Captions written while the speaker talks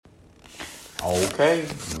Okay,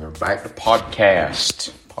 we're back to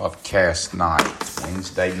podcast night,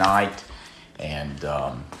 Wednesday night, and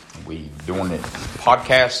we doing it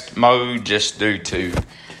podcast mode just due to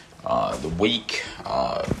the week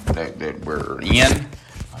that we're in.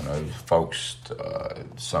 I know folks,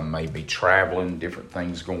 some may be traveling, different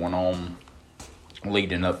things going on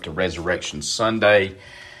leading up to Resurrection Sunday,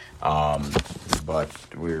 but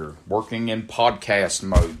we're working in podcast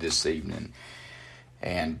mode this evening.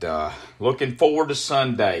 And looking forward to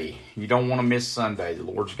Sunday. You don't want to miss Sunday. The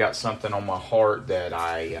Lord's got something on my heart that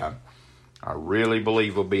I really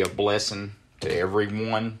believe will be a blessing to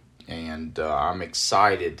everyone. And I'm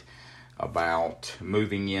excited about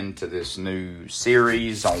moving into this new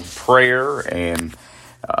series on prayer and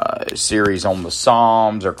series on the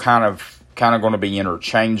Psalms. Are kind of going to be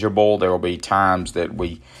interchangeable. There will be times that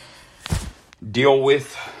we deal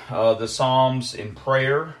with the Psalms in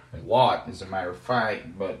prayer, a lot as a matter of fact,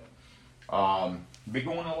 but be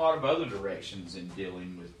going a lot of other directions in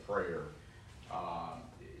dealing with prayer.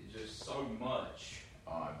 Just so much,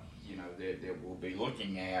 that we'll be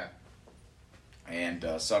looking at, and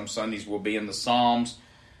some Sundays will be in the Psalms,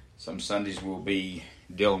 some Sundays we'll be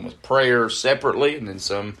dealing with prayer separately, and then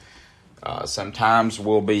sometimes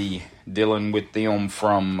we'll be dealing with them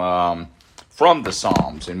from the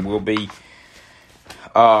Psalms, and we'll be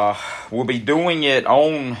doing it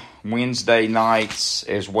on Wednesday nights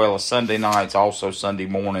as well as Sunday nights, also Sunday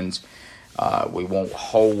mornings. We won't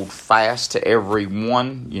hold fast to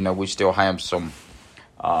everyone. We still have some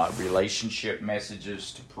relationship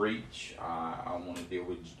messages to preach. I want to deal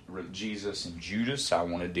with Jesus and Judas. I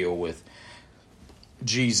want to deal with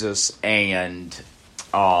Jesus and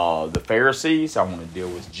the Pharisees. I want to deal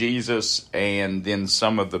with Jesus and then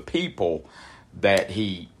some of the people that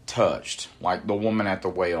he touched, like the woman at the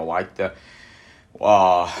well, like the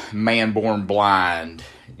man born blind,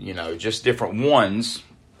 just different ones.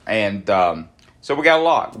 And so we got a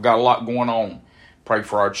lot going on. Pray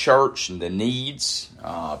for our church and the needs.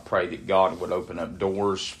 Pray that God would open up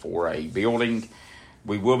doors for a building.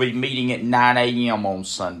 We will be meeting at 9 a.m. on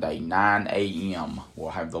Sunday, 9 a.m. We'll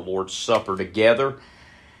have the Lord's Supper together,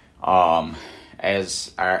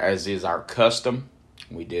 as is our custom.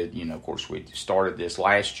 We did, of course, we started this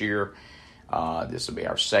last year. This will be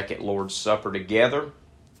our second Lord's Supper together.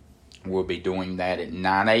 We'll be doing that at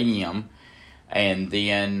 9 a.m. and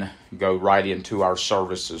then go right into our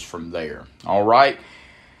services from there. All right,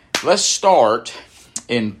 let's start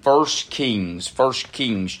in 1 Kings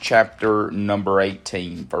chapter number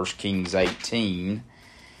 18, 1 Kings 18.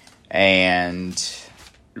 And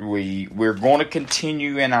we're going to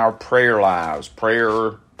continue in our prayer lives,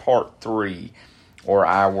 prayer part 3. Or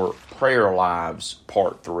our prayer lives,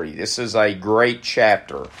 part 3. This is a great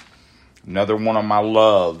chapter. Another one of my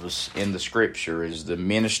loves in the Scripture is the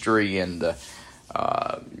ministry and the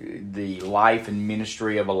life and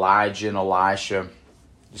ministry of Elijah and Elisha.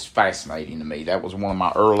 It's fascinating to me. That was one of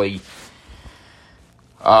my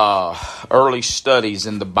early studies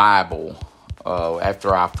in the Bible.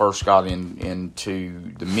 After I first got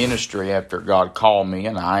into the ministry, after God called me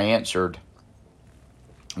and I answered.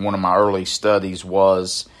 One of my early studies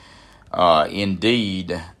was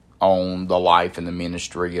indeed on the life and the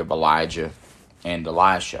ministry of Elijah and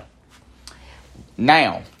Elisha.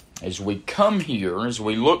 Now, as we come here, as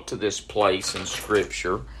we look to this place in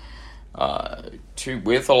Scripture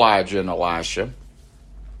with Elijah and Elisha,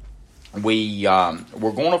 we're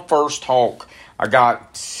going to first talk. I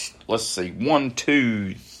got,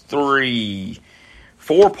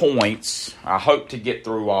 4 points. I hope to get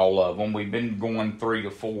through all of them. We've been going 3 to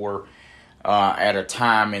 4 at a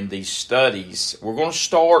time in these studies. We're going to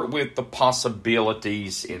start with the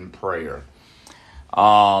possibilities in prayer.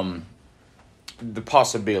 The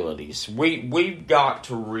possibilities. We've got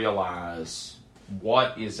to realize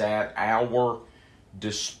what is at our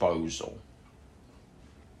disposal.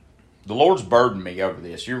 The Lord's burdened me over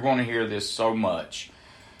this. You're going to hear this so much.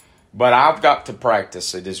 But I've got to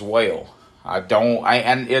practice it as well.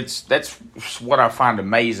 That's what I find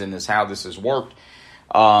amazing is how this has worked.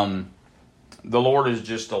 The Lord has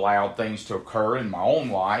just allowed things to occur in my own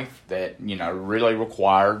life that, really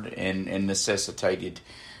required and necessitated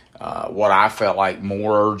what I felt like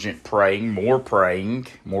more urgent praying, more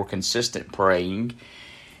consistent praying.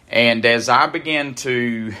 And as I began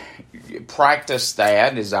to practice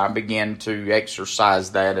that, as I began to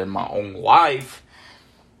exercise that in my own life,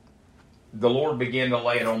 the Lord began to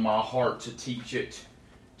lay it on my heart to teach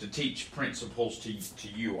principles to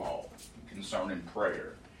you all concerning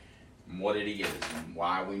prayer, and what it is, and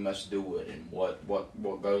why we must do it, and what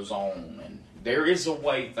goes on. And there is a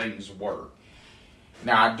way things work.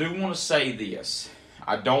 Now, I do want to say this.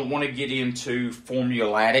 I don't want to get into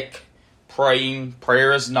formulatic praying.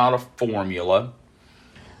 Prayer is not a formula.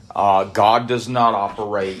 God does not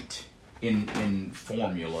operate in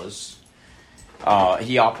formulas.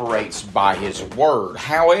 He operates by His Word.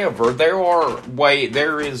 However,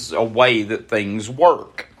 there is a way that things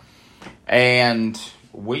work. And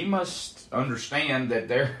we must understand that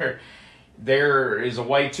there is a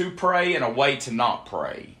way to pray and a way to not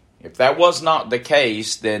pray. If that was not the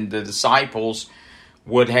case, then the disciples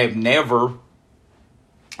would have never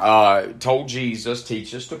told Jesus,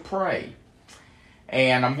 teach us to pray.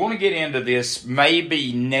 And I'm going to get into this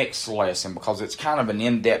maybe next lesson because it's kind of an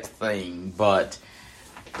in-depth thing, but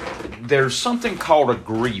there's something called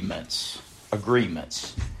agreements.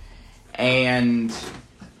 And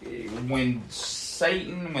when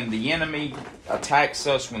the enemy attacks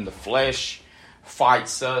us, when the flesh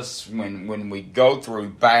fights us, when we go through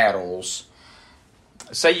battles,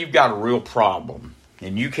 say you've got a real problem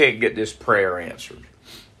and you can't get this prayer answered.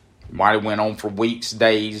 It might have went on for weeks,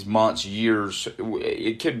 days, months, years.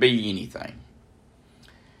 It could be anything.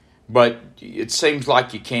 But it seems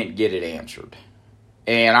like you can't get it answered.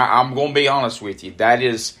 And I'm going to be honest with you. That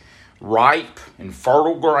is ripe and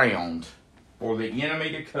fertile ground for the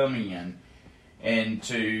enemy to come in and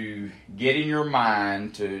to get in your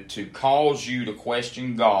mind, to cause you to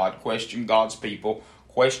question God, question God's people,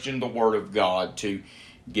 question the Word of God, to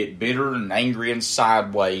get bitter and angry and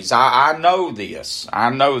sideways. I know this.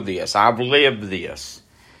 I've lived this.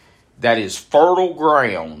 That is fertile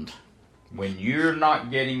ground when you're not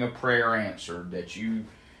getting a prayer answered that you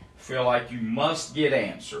feel like you must get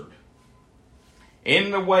answered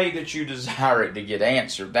in the way that you desire it to get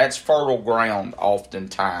answered. That's fertile ground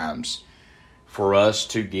oftentimes for us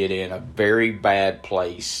to get in a very bad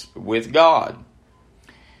place with God.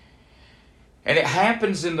 And it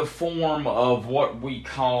happens in the form of what we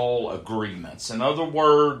call agreements. In other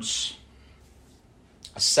words,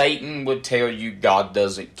 Satan would tell you God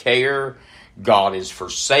doesn't care, God has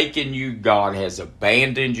forsaken you, God has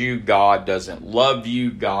abandoned you, God doesn't love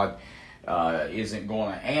you, God isn't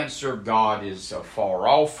going to answer, God is far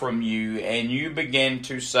off from you, and you begin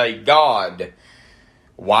to say, God,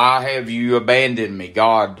 why have you abandoned me?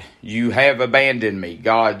 God, you have abandoned me.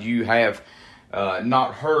 God, you have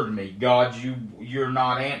not heard me. God, you're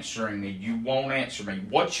not answering me. You won't answer me.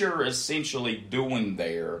 What you're essentially doing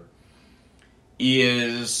there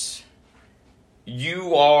is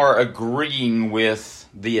you are agreeing with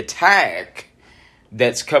the attack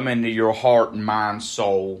that's come into your heart and mind,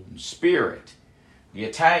 soul, and spirit. The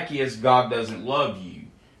attack is God doesn't love you.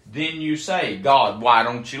 Then you say, God, why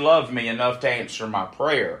don't you love me enough to answer my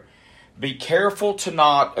prayer? Be careful to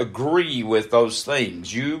not agree with those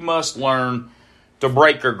things. You must learn to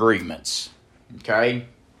break agreements. Okay?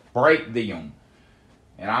 Break them.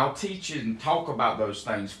 And I'll teach you and talk about those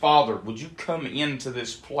things. Father, would you come into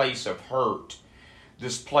this place of hurt,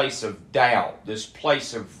 this place of doubt, this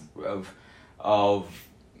place of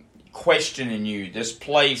questioning you, this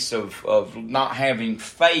place of not having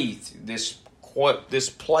faith, this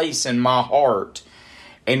place in my heart,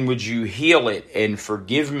 and would you heal it and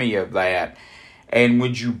forgive me of that, and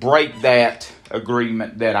would you break that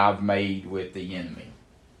agreement that I've made with the enemy?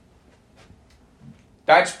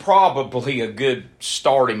 That's probably a good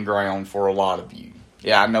starting ground for a lot of you.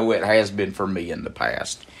 Yeah, I know it has been for me in the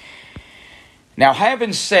past. Now,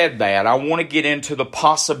 having said that, I want to get into the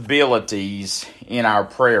possibilities in our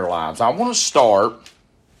prayer lives. I want to start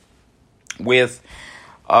with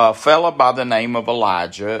a fella by the name of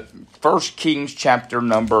Elijah. 1 Kings chapter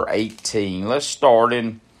number 18. Let's start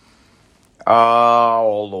in,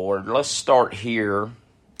 let's start here.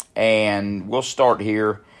 And we'll start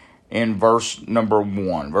here in verse number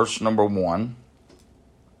 1. Verse number 41.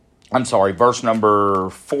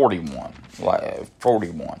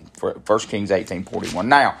 Forty-one. 1 Kings 18:41.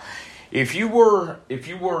 Now, if you were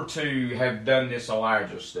to have done this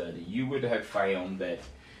Elijah study, you would have found that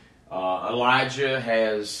Elijah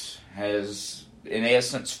has in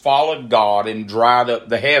essence followed God and dried up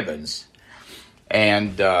the heavens.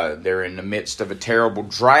 And they're in the midst of a terrible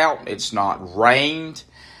drought. It's not rained.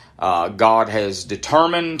 God has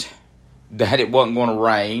determined that it wasn't going to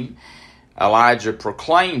rain. Elijah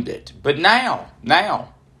proclaimed it. But now,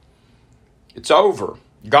 it's over.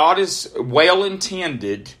 God is well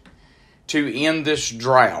intended to end this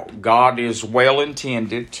drought. God is well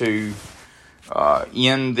intended to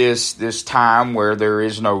end this time where there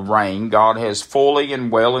is no rain. God has fully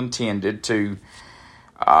and well intended to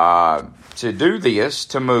do this,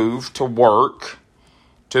 to move, to work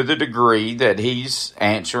to the degree that He's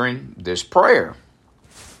answering this prayer.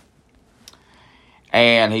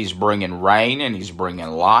 And He's bringing rain, and He's bringing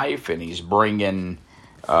life, and He's bringing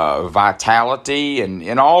vitality,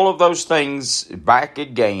 and all of those things back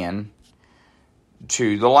again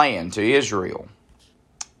to the land, to Israel.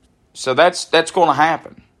 So that's going to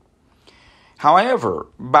happen. However,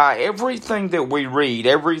 by everything that we read,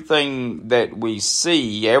 everything that we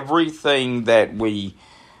see, everything that we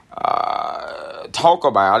talk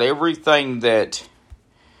about, everything that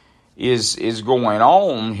is going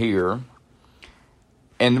on here,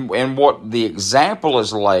 and what the example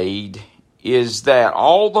is laid is that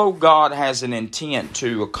although God has an intent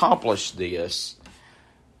to accomplish this,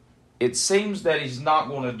 it seems that He's not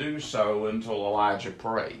going to do so until Elijah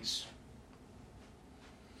prays.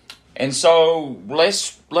 And so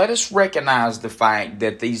let us recognize the fact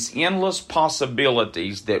that these endless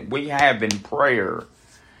possibilities that we have in prayer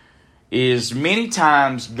is many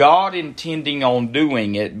times God intending on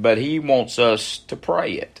doing it, but He wants us to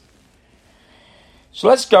pray it. So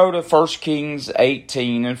let's go to 1 Kings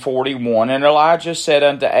 18 and 41. And Elijah said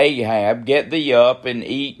unto Ahab, Get thee up and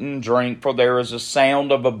eat and drink, for there is a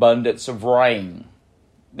sound of abundance of rain.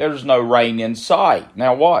 There's no rain in sight.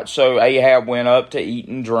 Now watch. So Ahab went up to eat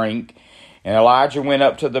and drink, and Elijah went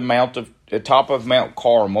up to the top of Mount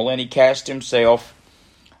Carmel, and he cast himself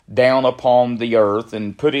down upon the earth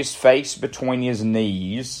and put his face between his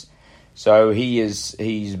knees. So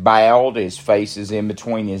he's bowed, his face is in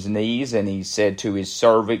between his knees, and he said to his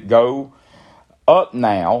servant, Go up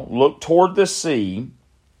now, look toward the sea.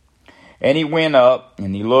 And he went up,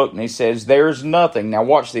 and he looked, and he says, There's nothing. Now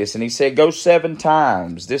watch this. And he said, Go 7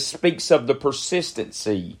 times. This speaks of the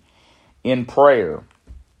persistency in prayer.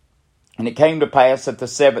 And it came to pass at the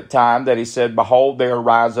 7th time that he said, Behold, there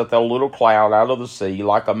ariseth a little cloud out of the sea,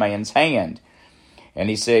 like a man's hand. And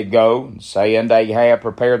he said, Go, say unto Ahab,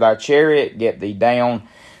 Prepare thy chariot, get thee down,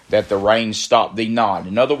 that the rain stop thee not.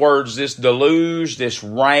 In other words, this deluge, this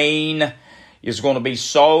rain is going to be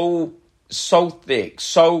so thick,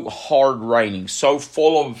 so hard raining, so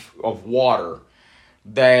full of water,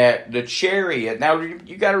 that the chariot, now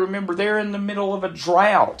you got to remember, they're in the middle of a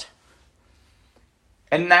drought.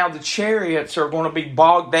 And now the chariots are going to be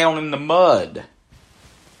bogged down in the mud.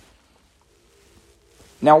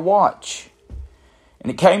 Now watch.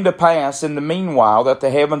 And it came to pass in the meanwhile that the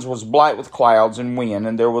heavens was black with clouds and wind,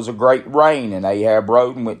 and there was a great rain. And Ahab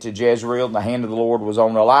rode and went to Jezreel, and the hand of the Lord was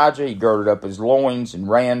on Elijah. He girded up his loins and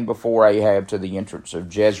ran before Ahab to the entrance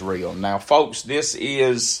of Jezreel. Now, folks, this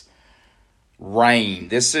is rain.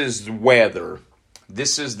 This is weather.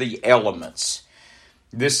 This is the elements.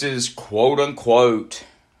 This is quote unquote,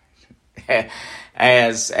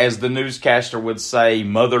 as the newscaster would say,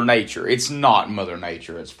 Mother Nature. It's not Mother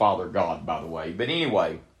Nature, it's Father God, by the way. But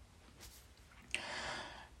anyway,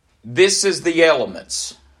 this is the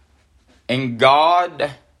elements. And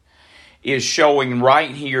God is showing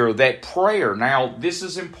right here that prayer. Now, this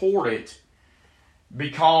is important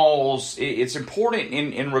because it's important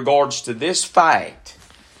in regards to this fact.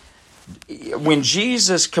 When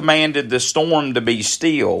Jesus commanded the storm to be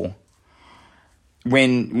still,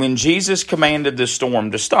 when Jesus commanded the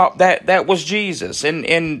storm to stop, that was Jesus.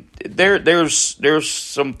 And there's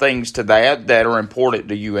some things to that are important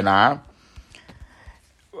to you and I.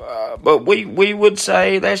 But we would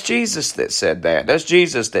say that's Jesus that said that. That's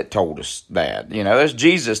Jesus that told us that. That's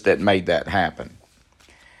Jesus that made that happen.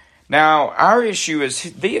 Now, our issue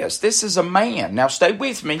is this. This is a man. Now, stay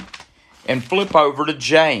with me and flip over to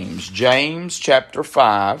James. James chapter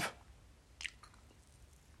 5.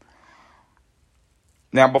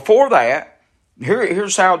 Now, before that,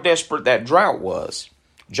 here's how desperate that drought was.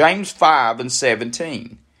 James 5 and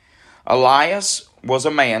 17. Elias was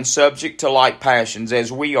a man subject to like passions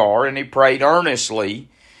as we are, and he prayed earnestly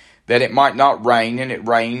that it might not rain, and it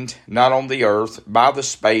rained not on the earth by the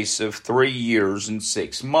space of 3 years and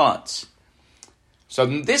 6 months. So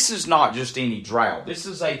this is not just any drought. This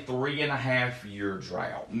is a 3.5-year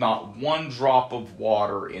drought. Not one drop of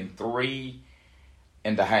water in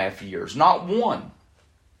 3.5 years. Not one.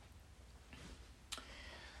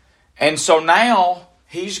 And so now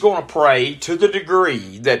he's going to pray to the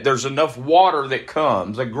degree that there's enough water that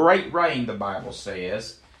comes, a great rain, the Bible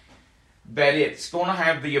says, that it's going to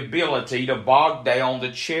have the ability to bog down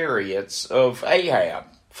the chariots of Ahab.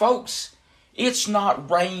 Folks, it's not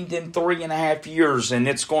rained in 3.5 years, and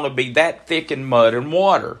it's going to be that thick in mud and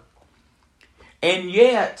water. And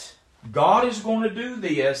yet, God is going to do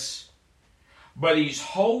this, but He's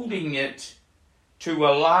holding it to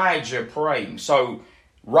Elijah praying. So,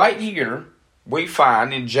 right here, we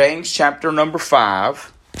find in James chapter number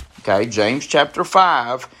 5, James chapter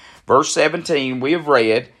 5, verse 17, we have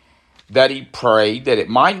read that he prayed that it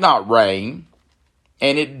might not rain,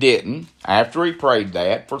 and it didn't, after he prayed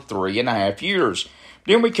that for 3.5 years.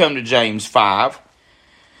 Then we come to James 5,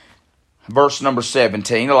 Verse number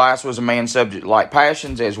 17, Elias was a man subject to like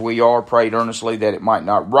passions, as we are, prayed earnestly that it might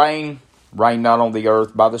not rain. Rain not on the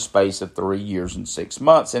earth by the space of 3 years and 6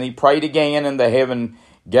 months. And he prayed again, and the heaven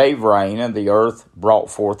gave rain, and the earth brought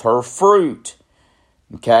forth her fruit.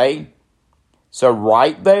 Okay? So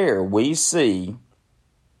right there we see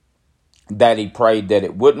that he prayed that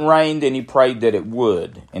it wouldn't rain, then he prayed that it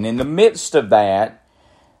would. And in the midst of that,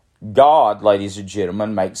 God, ladies and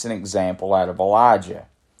gentlemen, makes an example out of Elijah.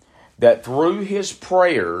 That through his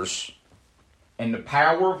prayers and the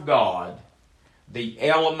power of God, the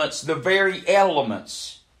elements, the very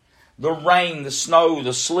elements, the rain, the snow,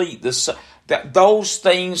 the sleet, that those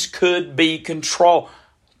things could be controlled.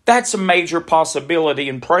 That's a major possibility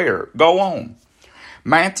in prayer. Go on.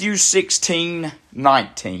 Matthew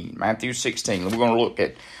 16:19. Matthew 16. We're going to look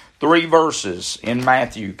at 3 verses in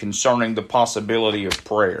Matthew concerning the possibility of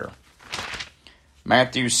prayer.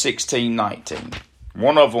 Matthew 16:19.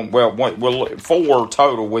 One of them, well, 4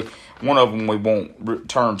 total. One of them we won't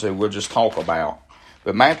return to. We'll just talk about.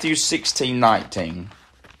 But Matthew 16:19. I'm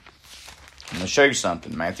going to show you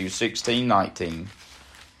something. Matthew 16:19.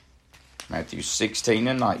 Matthew 16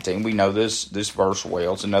 and 19. We know this verse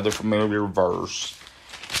well. It's another familiar verse.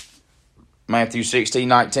 Matthew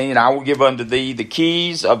 16:19. And I will give unto thee the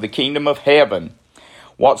keys of the kingdom of heaven.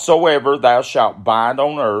 Whatsoever thou shalt bind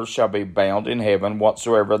on earth shall be bound in heaven.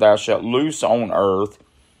 Whatsoever thou shalt loose on earth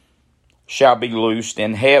shall be loosed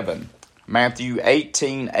in heaven. Matthew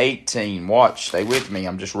 18:18. Watch, stay with me.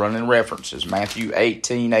 I'm just running references. Matthew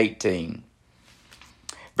 18:18.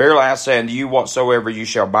 Verily I say unto you, whatsoever you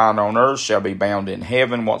shall bind on earth shall be bound in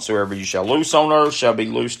heaven. Whatsoever you shall loose on earth shall be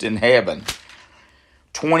loosed in heaven.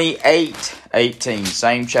 28:18.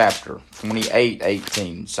 Same chapter.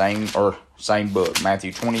 28:18. Same book.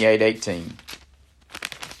 Matthew 28:18.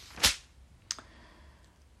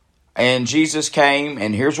 And Jesus came,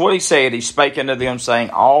 and here's what he said. He spake unto them, saying,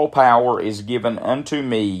 all power is given unto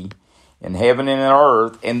me in heaven and in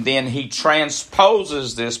earth. And then he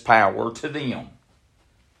transposes this power to them.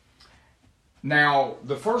 Now,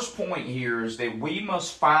 the first point here is that we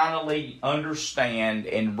must finally understand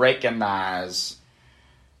and recognize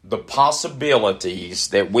the possibilities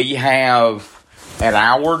that we have at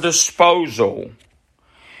our disposal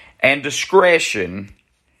and discretion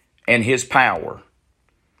in his power.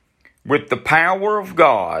 With the power of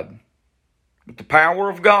God,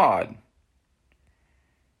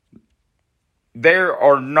 there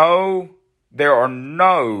are no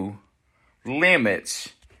limits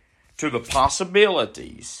to the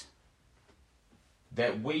possibilities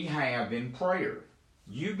that we have in prayer.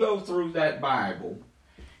 You go through that Bible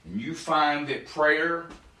and you find that prayer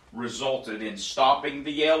resulted in stopping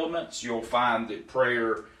the elements. You'll find that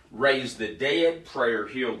prayer raised the dead, prayer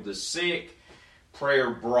healed the sick, prayer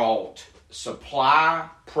brought supply,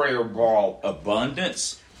 prayer brought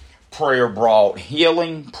abundance, prayer brought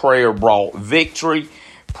healing, prayer brought victory,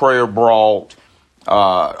 prayer brought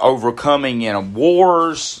overcoming in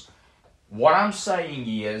wars. What I'm saying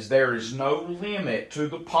is there is no limit to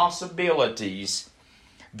the possibilities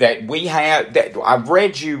that we have. That I've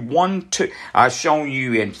read you I've shown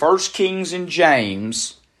you in 1 Kings and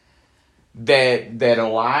James that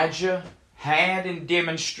Elijah had and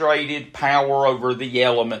demonstrated power over the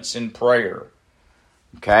elements in prayer.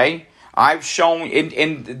 Okay? I've shown,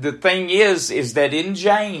 and the thing is that in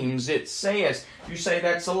James it says, you say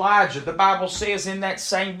that's Elijah. The Bible says in that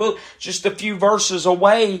same book, just a few verses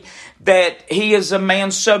away, that he is a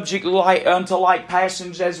man subject unto like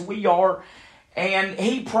passions as we are. And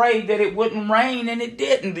he prayed that it wouldn't rain, and it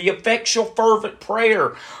didn't. The effectual fervent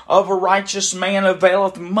prayer of a righteous man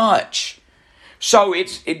availeth much. So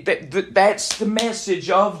that's the message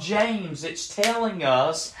of James. It's telling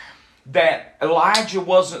us that Elijah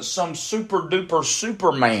wasn't some super duper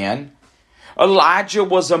Superman. Elijah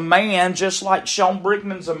was a man just like Sean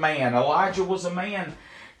Brigman's a man. Elijah was a man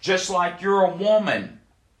just like you're a woman.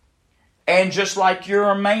 And just like you're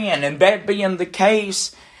a man. And that being the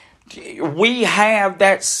case, we have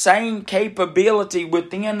that same capability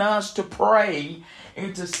within us to pray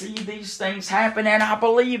and to see these things happen. And I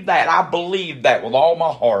believe that. I believe that with all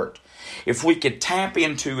my heart. If we could tap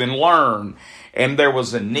into and learn, and there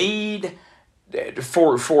was a need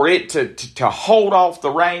for it to hold off the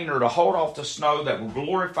rain or to hold off the snow that would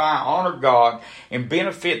glorify, honor God, and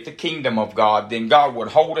benefit the kingdom of God, then God would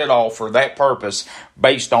hold it off for that purpose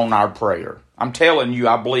based on our prayer. I'm telling you,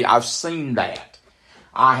 I believe I've seen that.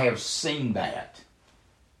 I have seen that.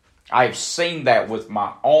 I have seen that with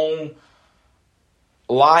my own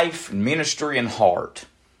life, ministry, and heart.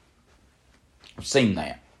 I've seen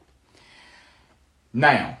that.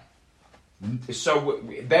 Now, so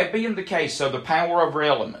that being the case, so the power over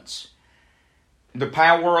elements. the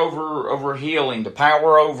power over healing, the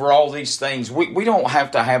power over all these things. We don't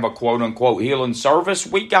have to have a quote-unquote healing service.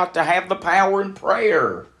 We got to have the power in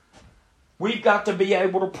prayer. We've got to be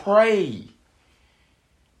able to pray.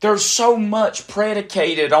 There's so much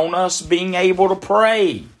predicated on us being able to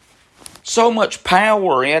pray. So much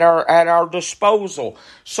power at our disposal.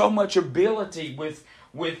 So much ability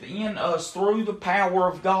within us through the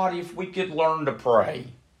power of God if we could learn to pray.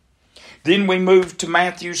 Then we move to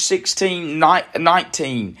Matthew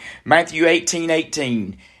 16:19, Matthew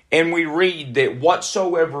 18:18, and we read that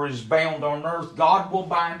whatsoever is bound on earth, God will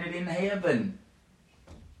bind it in heaven.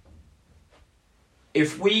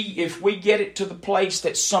 If we get it to the place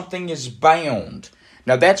that something is bound,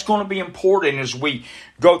 now that's going to be important as we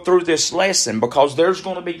go through this lesson, because there's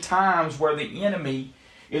going to be times where the enemy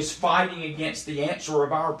is fighting against the answer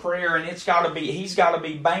of our prayer, and he's got to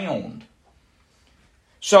be bound.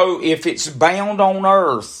 So if it's bound on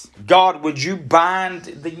earth, God, would you bind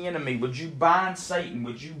the enemy? Would you bind Satan?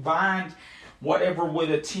 Would you bind whatever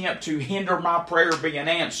would attempt to hinder my prayer being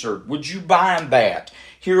answered? Would you bind that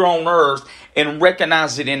here on earth and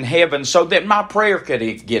recognize it in heaven so that my prayer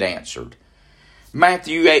could get answered?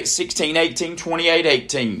 Matthew 16:18,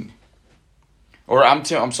 28:18. Or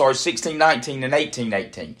 16:19 and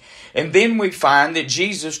 18:18. And then we find that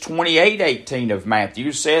Jesus, 28:18 of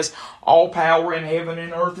Matthew, says, all power in heaven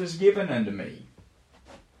and earth is given unto me.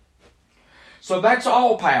 So that's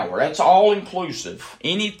all power. That's all inclusive.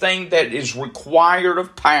 Anything that is required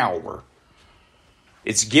of power,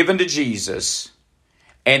 it's given to Jesus.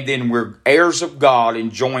 And then we're heirs of God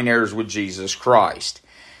and joint heirs with Jesus Christ.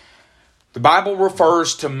 The Bible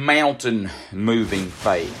refers to mountain moving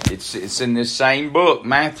faith. It's in this same book,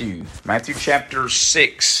 Matthew chapter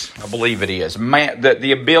 6, I believe it is.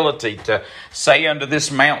 The ability to say unto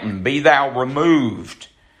this mountain, be thou removed,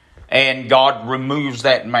 and God removes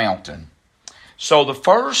that mountain. So the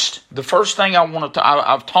first thing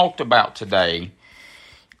I've talked about today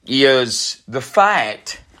is the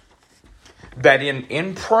fact that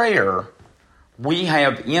in prayer we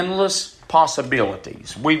have endless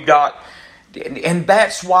possibilities. We've got. And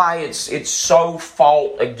that's why it's so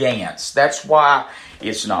fought against. That's why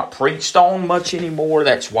it's not preached on much anymore.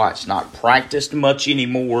 That's why it's not practiced much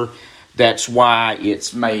anymore. That's why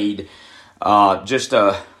it's made just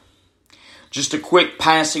a quick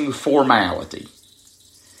passing formality.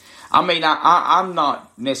 I mean, I'm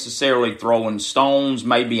not necessarily throwing stones.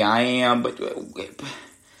 Maybe I am, but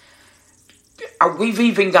we've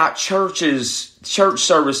even got church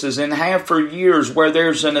services, and have for years, where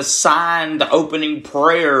there's an assigned opening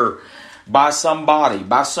prayer by somebody,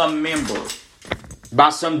 by some member, by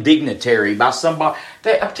some dignitary, by somebody.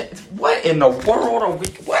 What in the world are we?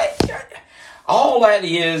 What? All that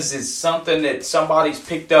is something that somebody's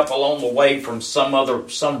picked up along the way from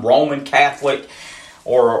some Roman Catholic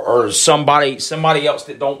or somebody else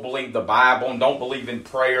that don't believe the Bible and don't believe in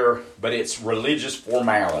prayer, but it's religious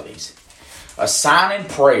formalities. Assigning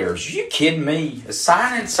prayers. Are you kidding me?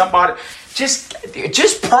 Assigning somebody. Just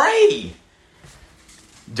pray.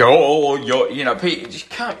 Just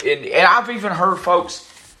come. And I've even heard folks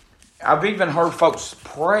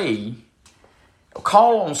pray.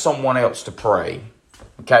 Call on someone else to pray.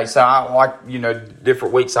 Okay, so I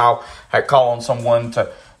different weeks I'll call on someone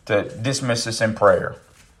to dismiss us in prayer.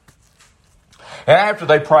 And after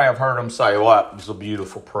they pray, I've heard them say, well, that was a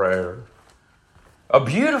beautiful prayer. A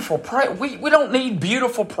beautiful prayer. We don't need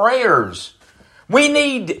beautiful prayers. We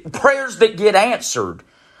need prayers that get answered.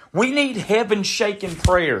 We need heaven-shaking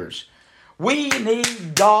prayers. We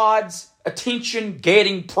need God's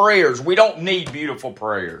attention-getting prayers. We don't need beautiful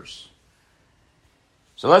prayers.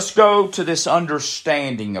 So let's go to this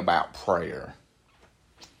understanding about prayer.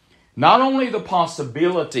 Not only the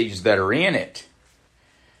possibilities that are in it,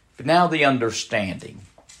 but now the understanding.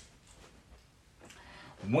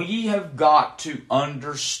 We have got to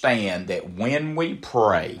understand that when we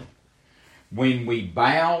pray, when we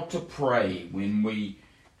bow to pray, when we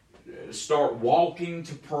start walking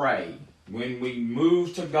to pray, when we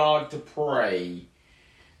move to God to pray,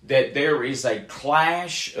 that there is a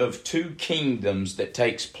clash of two kingdoms that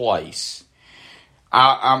takes place.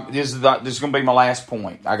 This is going to be my last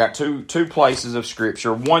point. I got two places of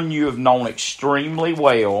Scripture. One you have known extremely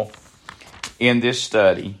well in this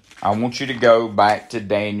study. I want you to go back to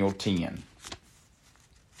Daniel 10.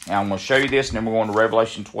 Now I'm going to show you this, and then we're going to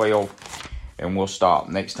Revelation 12, and we'll stop.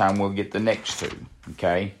 Next time we'll get the next two.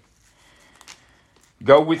 Okay?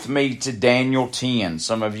 Go with me to Daniel 10.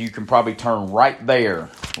 Some of you can probably turn right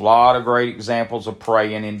there. A lot of great examples of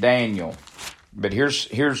praying in Daniel. But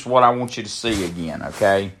here's what I want you to see again,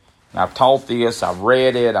 okay? And I've taught this, I've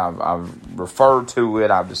read it, I've referred to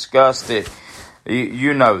it, I've discussed it.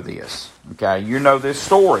 You know this, okay? You know this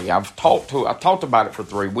story. I've talked about it for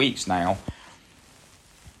 3 weeks now.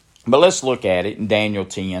 But let's look at it in Daniel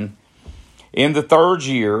 10. In the 3rd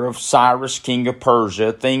year of Cyrus, king of Persia,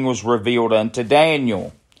 a thing was revealed unto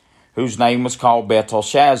Daniel, whose name was called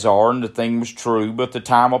Belteshazzar, and the thing was true, but the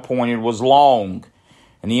time appointed was long.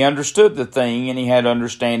 And he understood the thing, and he had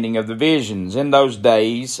understanding of the visions. In those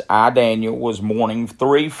days, I, Daniel, was mourning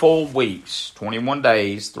 3 full weeks. 21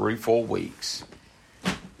 days, 3 full weeks.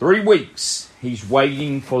 3 weeks. He's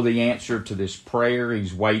waiting for the answer to this prayer.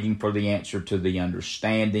 He's waiting for the answer to the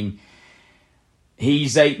understanding.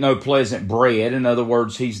 He's ate no pleasant bread. In other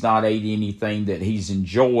words, he's not ate anything that he's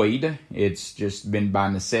enjoyed. It's just been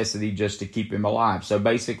by necessity just to keep him alive. So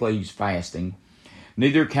basically, he's fasting.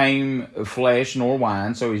 Neither came flesh nor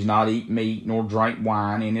wine, so he's not eat meat nor drank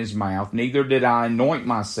wine in his mouth. Neither did I anoint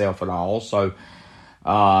myself at all, so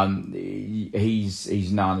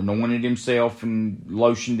he's not anointed himself and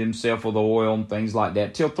lotioned himself with oil and things like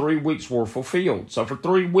that till 3 weeks were fulfilled. So for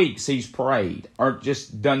 3 weeks he's prayed, or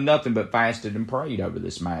just done nothing but fasted and prayed over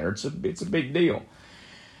this matter. It's a big deal.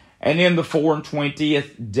 And in the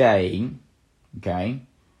 24th day, okay,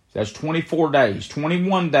 that's 24 days.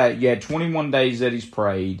 21 days. You had 21 days that he's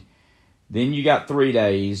prayed. Then you got 3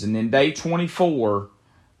 days. And then day 24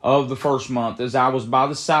 of the first month, as I was by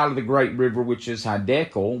the side of the great river, which is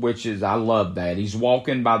Hiddekel, I love that. He's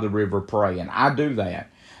walking by the river praying. I do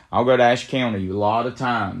that. I'll go to Ashe County a lot of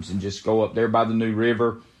times and just go up there by the new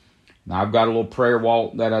river. And I've got a little prayer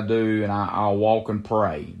walk that I do, and I'll walk and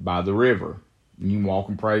pray by the river. You can walk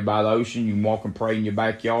and pray by the ocean. You can walk and pray in your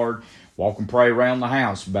backyard. Walk and pray around the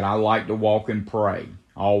house, but I like to walk and pray.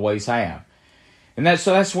 Always have. And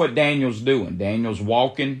that's what Daniel's doing. Daniel's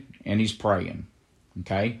walking and he's praying.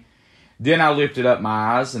 Okay? Then I lifted up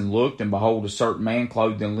my eyes and looked, and behold, a certain man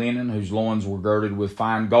clothed in linen, whose loins were girded with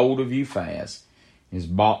fine gold of Uphaz. His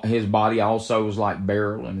body also was like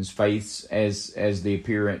beryl, and his face as the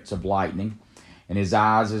appearance of lightning, and his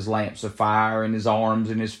eyes as lamps of fire, and his arms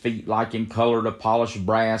and his feet like in color to polished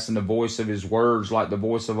brass, and the voice of his words like the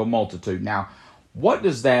voice of a multitude. Now, what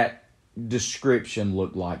does that description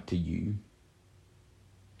look like to you?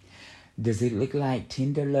 Does it look like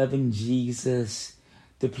tender loving Jesus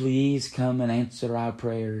to please come and answer our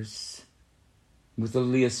prayers with a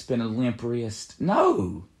lisp and a limp wrist?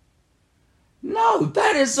 No,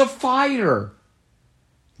 that is a fighter.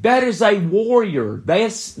 That is a warrior.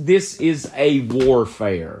 This is a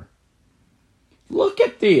warfare. Look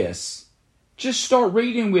at this. Just start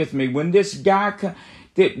reading with me. When this guy, what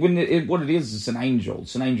it is, it's an angel.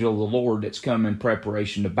 It's an angel of the Lord that's come in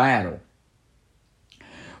preparation to battle.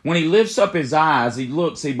 When he lifts up his eyes, he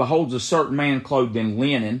looks, he beholds a certain man clothed in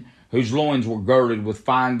linen, whose loins were girded with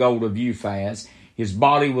fine gold of Uphaz. His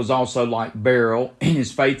body was also like beryl, and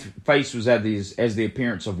his face was as the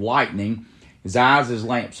appearance of lightning. His eyes as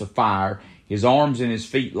lamps of fire, his arms and his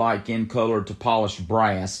feet like in color to polished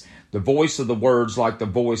brass, the voice of the words like the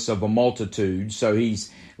voice of a multitude. So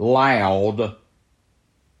he's loud.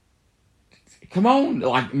 Come on,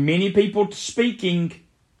 like many people speaking.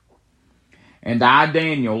 And I,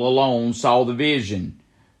 Daniel, alone saw the vision.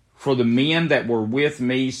 For the men that were with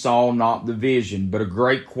me saw not the vision, but a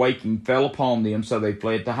great quaking fell upon them, so they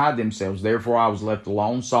fled to hide themselves. Therefore I was left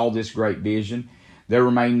alone, saw this great vision. There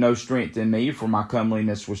remained no strength in me, for my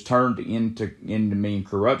comeliness was turned into me in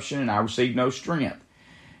corruption, and I received no strength.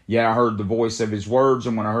 Yet I heard the voice of his words,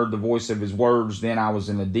 and when I heard the voice of his words, then I was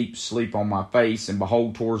in a deep sleep on my face, and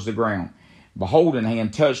behold, towards the ground. Behold, an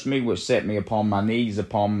hand touched me, which set me upon my knees,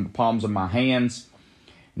 upon the palms of my hands.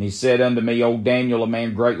 And he said unto me, O Daniel, a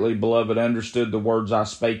man greatly beloved, understood the words I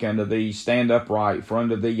spake unto thee. Stand upright, for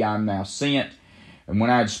unto thee I am now sent. And when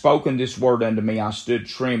I had spoken this word unto me, I stood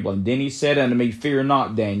trembling. Then he said unto me, Fear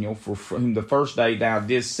not, Daniel, for whom the first day thou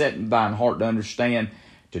didst set in thine heart to understand,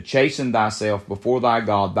 to chasten thyself before thy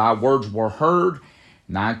God. Thy words were heard,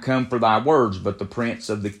 and I come for thy words. But the prince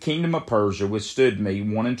of the kingdom of Persia withstood me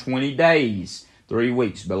 21 days, 3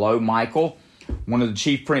 weeks, below Michael, one of the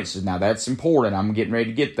chief princes. Now that's important. I'm getting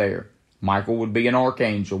ready to get there. Michael would be an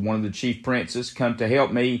archangel, one of the chief princes, come to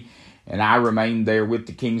help me, and I remained there with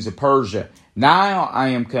the kings of Persia. Now I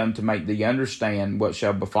am come to make thee understand what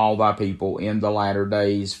shall befall thy people in the latter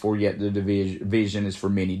days, for yet the vision is for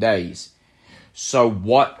many days. So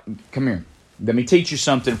what, come here, let me teach you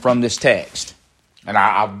something from this text. And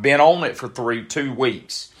I've been on it for 2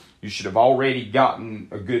 weeks. You should have already gotten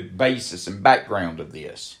a good basis and background of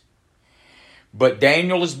this. But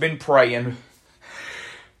Daniel has been praying.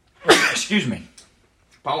 Excuse me.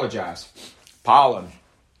 Apologize. Pollen.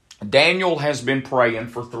 Daniel has been praying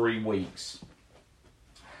for 3 weeks.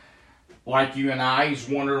 like you and I, he's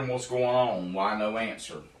wondering what's going on. Why no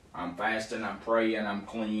answer? I'm fasting, I'm praying, I'm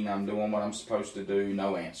clean, I'm doing what I'm supposed to do,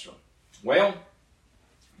 no answer. Well,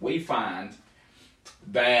 we find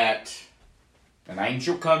that an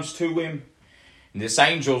angel comes to him. And this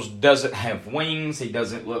angel doesn't have wings. He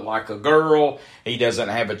doesn't look like a girl. He doesn't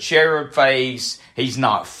have a cherub face. He's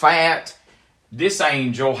not fat. This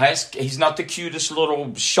angel he's not the cutest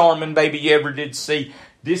little Charmin baby you ever did see.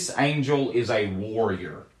 This angel is a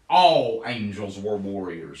warrior. All angels were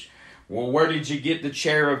warriors. Well, where did you get the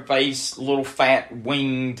cherub face, little fat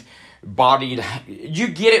winged bodied? You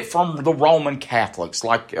get it from the Roman Catholics,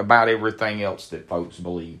 like about everything else that folks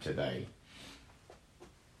believe today.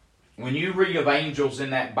 When you read of angels in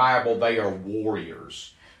that Bible, they are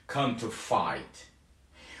warriors, come to fight.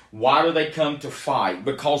 Why do they come to fight?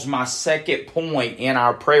 Because my second point in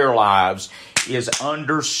our prayer lives is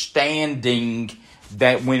understanding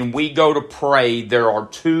that when we go to pray, there are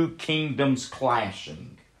two kingdoms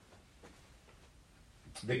clashing.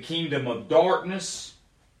 The kingdom of darkness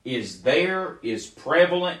is there, is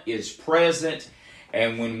prevalent, is present.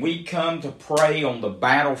 And when we come to pray on the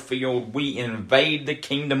battlefield, we invade the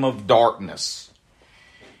kingdom of darkness.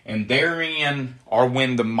 And therein are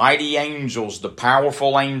when the mighty angels, the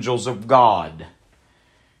powerful angels of God,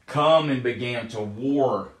 come and begin to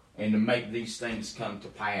war and to make these things come to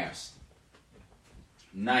pass.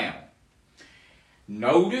 Now,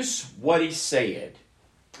 notice what he said.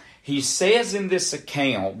 He says in this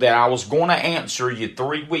account that I was going to answer you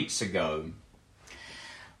 3 weeks ago,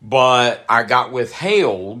 but I got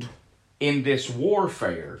withheld in this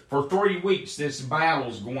warfare. For 3 weeks, this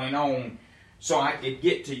battle's going on so I could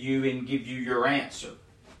get to you and give you your answer.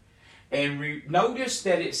 And notice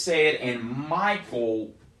that it said, and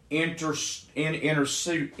Michael interceded,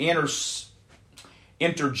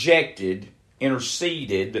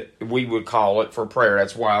 we would call it, for prayer.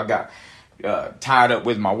 That's why I got tied up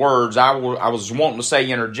with my words. I was wanting to say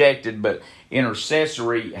interjected, but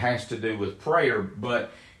intercessory has to do with prayer.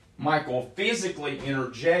 But Michael physically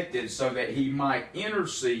interjected so that he might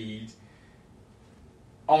intercede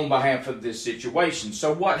on behalf of this situation.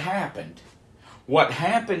 So what happened? What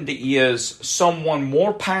happened is someone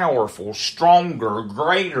more powerful, stronger,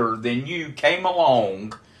 greater than you came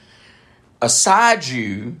along aside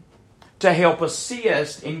you to help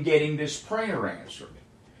assist in getting this prayer answered.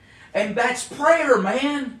 And that's prayer,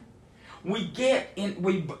 man. We get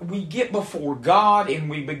before God and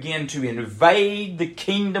we begin to invade the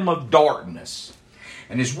kingdom of darkness.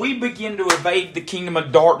 And as we begin to invade the kingdom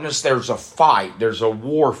of darkness, there's a fight, there's a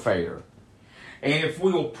warfare. And if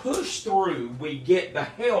we will push through, we get the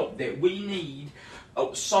help that we need,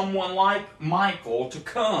 someone like Michael to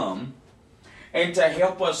come and to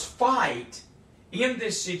help us fight in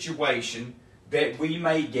this situation that we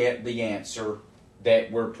may get the answer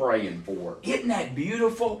that we're praying for. Isn't that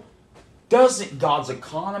beautiful? Doesn't God's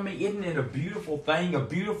economy, isn't it a beautiful thing, a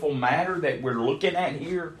beautiful matter that we're looking at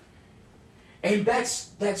here? And that's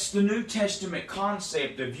the New Testament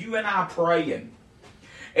concept of you and I praying.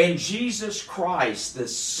 And Jesus Christ, the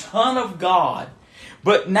Son of God.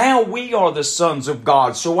 But now we are the sons of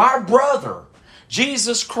God. So our brother,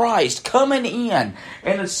 Jesus Christ, coming in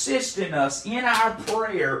and assisting us in our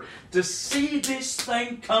prayer to see this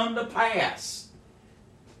thing come to pass.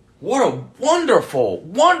 What a wonderful,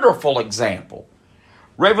 wonderful example.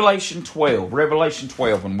 Revelation 12,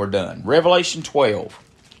 and we're done. Revelation 12.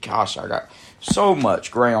 Gosh, I got so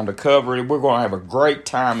much ground to cover. We're going to have a great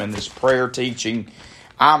time in this prayer teaching.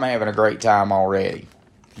 I'm having a great time already.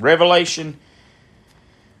 Revelation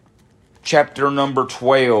chapter number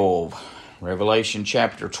 12. Revelation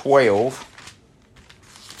chapter 12.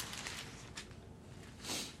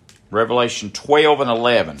 Revelation 12 and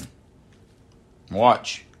 11.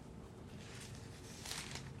 Watch.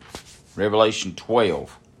 Revelation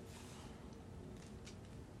 12.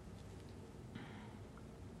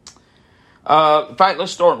 In fact,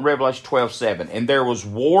 let's start in Revelation 12:7. And there was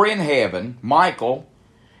war in heaven. Michael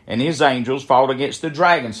and his angels fought against the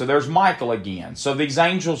dragon. So there's Michael again. So these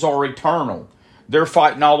angels are eternal. They're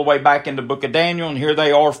fighting all the way back in the book of Daniel, and here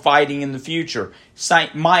they are fighting in the future.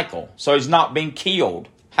 Saint Michael. So he's not being killed.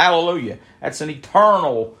 Hallelujah. That's an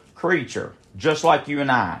eternal creature, just like you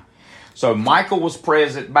and I. So Michael was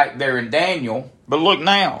present back there in Daniel. But look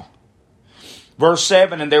now. Verse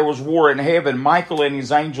 7, and there was war in heaven. Michael and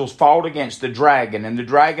his angels fought against the dragon, and the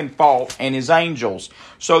dragon fought and his angels.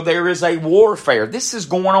 So there is a warfare. This is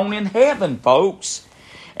going on in heaven, folks.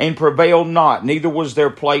 And prevailed not, neither was their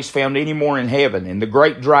place found any more in heaven. And the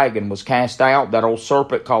great dragon was cast out, that old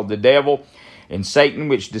serpent called the devil, And Satan,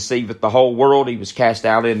 which deceiveth the whole world, he was cast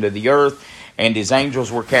out into the earth, and his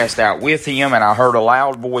angels were cast out with him. And I heard a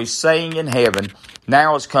loud voice saying in heaven,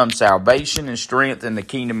 Now is come salvation and strength in the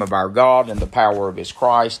kingdom of our God and the power of his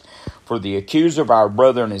Christ. For the accuser of our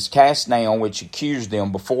brethren is cast down, which accused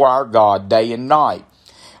them before our God day and night.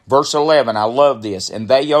 Verse 11, I love this. And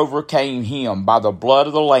they overcame him by the blood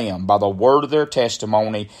of the Lamb, by the word of their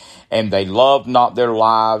testimony, and they loved not their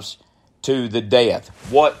lives to the death.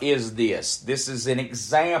 What is this? This is an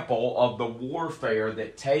example of the warfare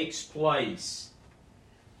that takes place.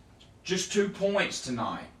 Just 2 points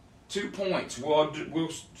tonight. 2 points.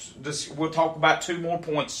 We'll talk about 2 more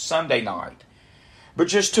points Sunday night. But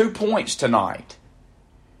just 2 points tonight.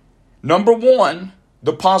 Number 1,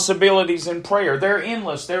 the possibilities in prayer. They're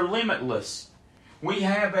endless. They're limitless. We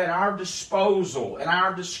have at our disposal and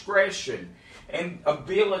our discretion and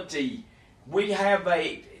ability, we have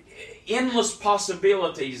endless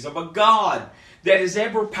possibilities of a God that is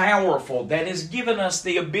ever powerful, that has given us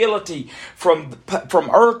the ability from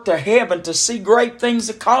earth to heaven to see great things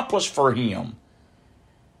accomplished for Him.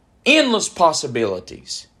 Endless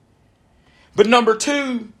possibilities. But number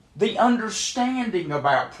 2, the understanding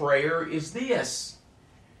about prayer is this.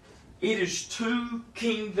 It is 2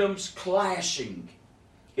 kingdoms clashing.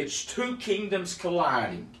 It's 2 kingdoms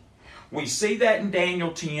colliding. We see that in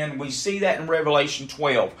Daniel 10. We see that in Revelation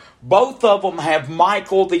 12. Both of them have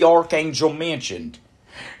Michael the archangel mentioned.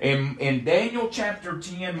 In Daniel chapter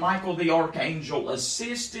 10, Michael the archangel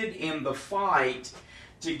assisted in the fight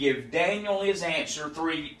to give Daniel his answer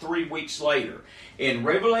three weeks later. In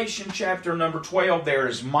Revelation chapter number 12, there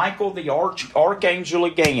is Michael the archangel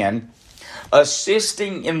again,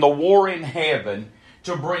 assisting in the war in heaven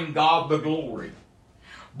to bring God the glory.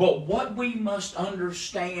 But what we must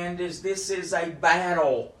understand is this is a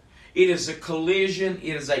battle. It is a collision.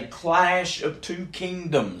 It is a clash of 2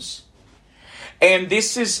 kingdoms. And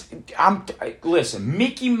this is, listen,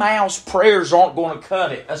 Mickey Mouse prayers aren't going to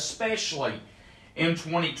cut it, especially in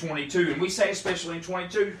 2022. And we say especially in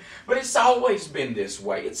 22, but it's always been this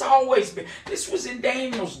way. It's always been. This was in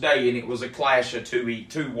Daniel's day, and it was a clash of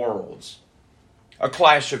two worlds. A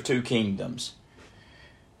clash of 2 kingdoms.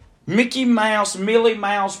 Mickey Mouse, Millie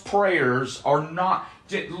Mouse prayers are not,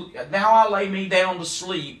 now I lay me down to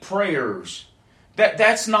sleep prayers.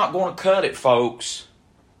 That's not going to cut it, folks.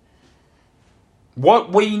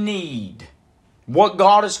 What we need, what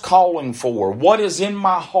God is calling for, what is in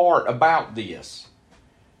my heart about this.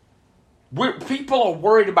 People are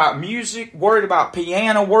worried about music, worried about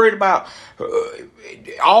piano, worried about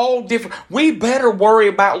all different. We better worry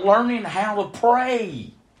about learning how to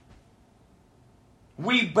pray.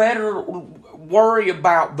 We better worry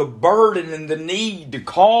about the burden and the need to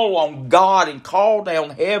call on God and call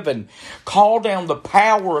down heaven, call down the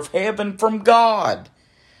power of heaven from God.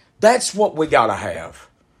 That's what we got to have.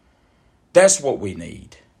 That's what we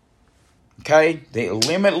need. Okay? The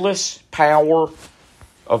limitless power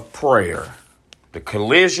of prayer. The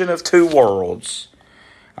collision of 2 worlds.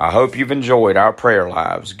 I hope you've enjoyed our prayer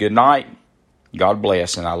lives. Good night. God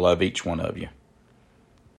bless, and I love each one of you.